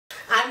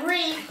I'm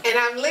Re. And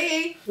I'm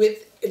Lee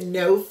with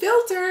no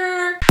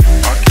filter.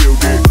 I killed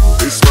it,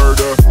 it's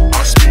murder.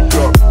 I speak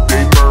up,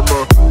 they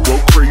murmur. Go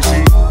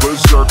crazy,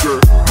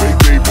 berserker. Make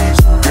babies,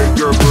 get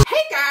gerber.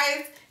 Hey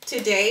guys,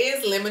 today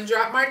is Lemon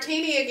Drop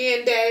Martini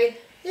again day.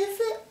 Is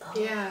it? Oh.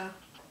 Yeah.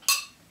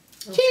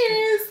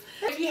 Cheers.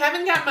 If you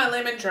haven't got my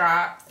lemon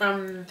drop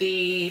from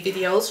the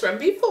videos from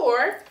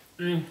before,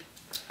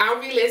 I'll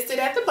relist it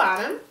at the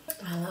bottom.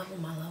 I love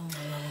them, I love them,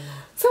 I love them.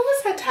 So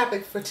what's our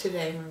topic for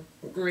today,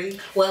 Bree?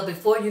 Well,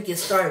 before you get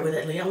started with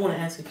it, Lee, I want to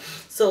ask you,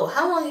 so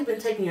how long have you been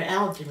taking your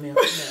allergy milk?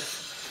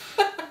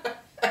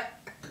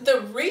 The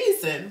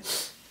reason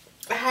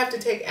I have to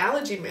take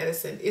allergy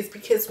medicine is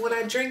because when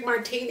I drink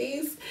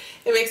martinis,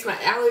 it makes my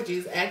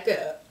allergies act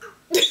up.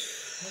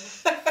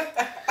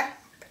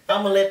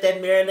 I'm going to let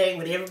that marinate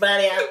with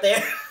everybody out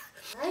there.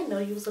 I didn't know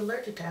you was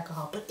allergic to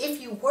alcohol, but if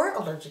you were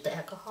allergic to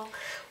alcohol,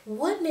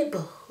 wouldn't it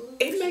behoove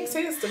It makes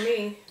sense to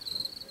me.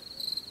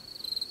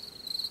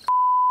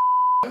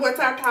 What's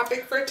our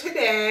topic for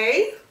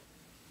today?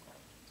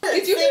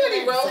 Did you do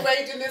any road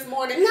raging this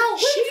morning? No, what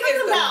she are you is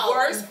talking the about?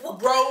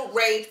 worst road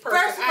rage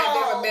person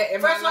I've ever met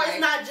in my life. It's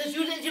not just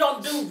you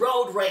don't do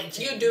road rage.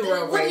 You do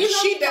road rage.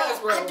 She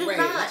does road rage.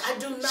 I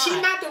do not.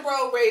 She's not the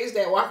road rage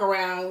that walk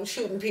around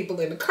shooting people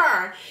in the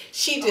car.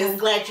 She just I'm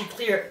glad you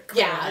cleared.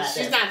 Yeah,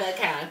 she's not that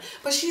kind.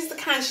 But she's the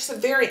kind. She's a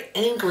very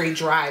angry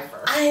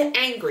driver. I am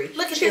angry.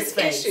 Look at she this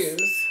face.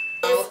 Issues.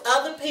 It's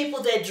other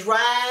people that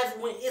drive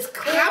when it's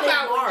clearly How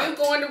about marked. when you're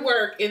going to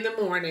work in the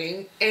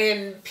morning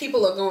and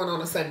people are going on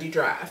a Sunday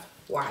drive?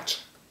 Watch.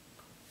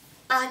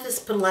 I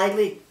just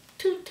politely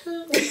toot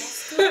toot.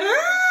 It's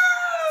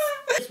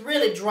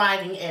really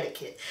driving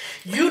etiquette.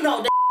 You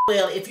know that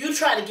well. If you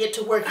try to get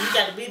to work, you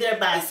got to be there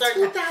by a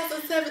certain.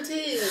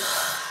 2017.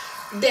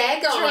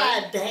 Dang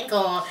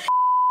on.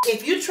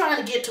 If you're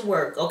trying to get to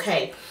work,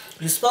 okay.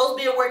 You're supposed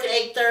to be at work at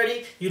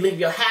 8:30. You leave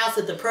your house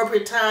at the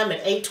appropriate time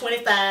at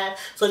 8:25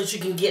 so that you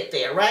can get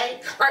there,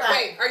 right?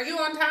 Wait, are you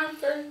on time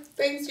for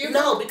things you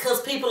No,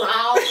 because people are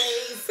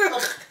always...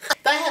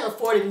 I have a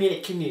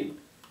 40-minute commute,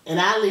 and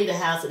I leave the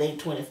house at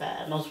 8:25.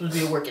 I'm supposed to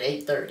be at work at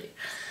 8:30.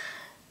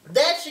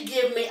 That should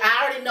give me...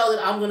 I already know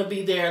that I'm going to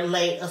be there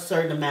late a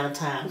certain amount of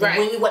time.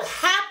 But what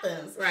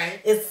happens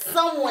is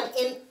someone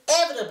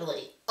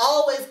inevitably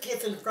always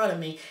gets in front of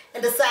me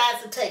and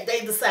decides to take...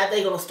 They decide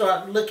they're going to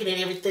start looking at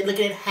everything,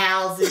 looking at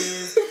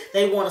houses.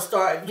 They want to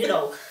start, you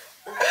know...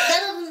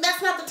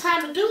 That's not the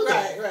time to do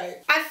that. Right.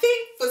 I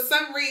think for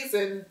some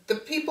reason, the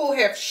people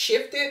have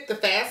shifted the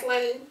fast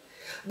lane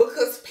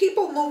because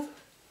people move...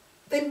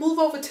 They move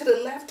over to the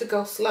left to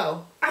go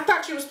slow. I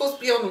thought you were supposed to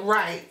be on the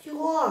right.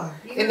 You are.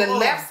 And the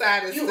left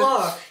side is... You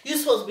are. You're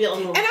supposed to be on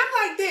the right. And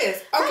I'm like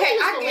this. Okay,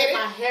 I get it.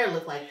 My hair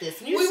look like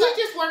this. We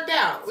just worked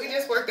out. We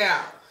just worked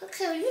out.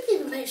 Okay, you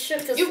need to make sure.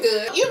 Cause you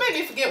good. You made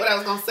me forget what I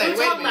was going to say.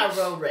 We're talking about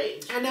road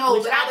rage. I know,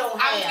 which but I don't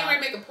have. I was going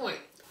to make a point.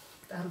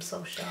 I'm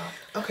so shocked.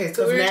 Okay,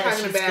 so we were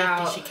talking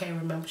about... 50, she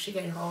can't remember. She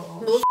can't hold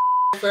on. Move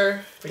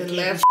over the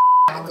left.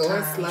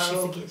 Going slow. She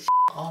forgets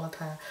all the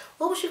time.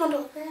 What was she going to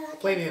do?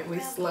 Wait a minute. We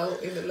slow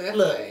in the left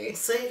way.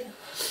 See?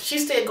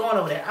 She's still going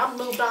over there. I'm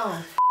moved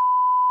on.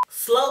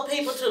 Slow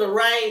people to the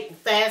right,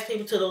 fast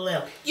people to the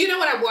left. You know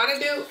what I want to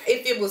do?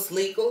 If it was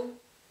legal,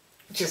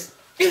 just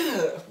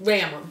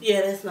ram them.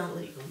 Yeah, that's not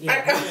legal.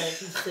 Yeah,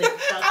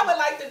 I would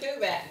like to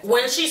do that.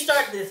 When she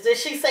started this, did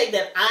she say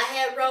that I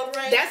had road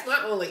rage? That's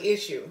my only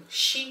issue.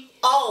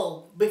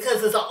 Oh,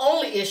 because it's the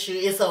only issue,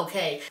 it's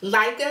okay.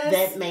 Like us.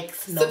 That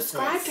makes no sense.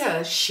 Subscribe to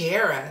us.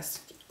 Share us.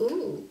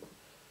 Ooh.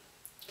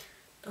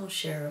 Don't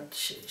share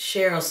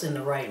us in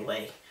the right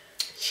way.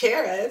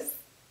 Share us.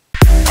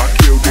 I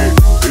killed it,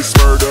 it's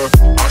murder.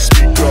 I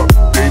speak up,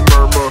 they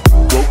murmur.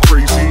 Go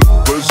crazy,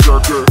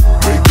 berserker.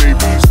 Make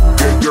babies,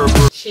 get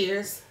gerber.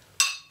 Cheers.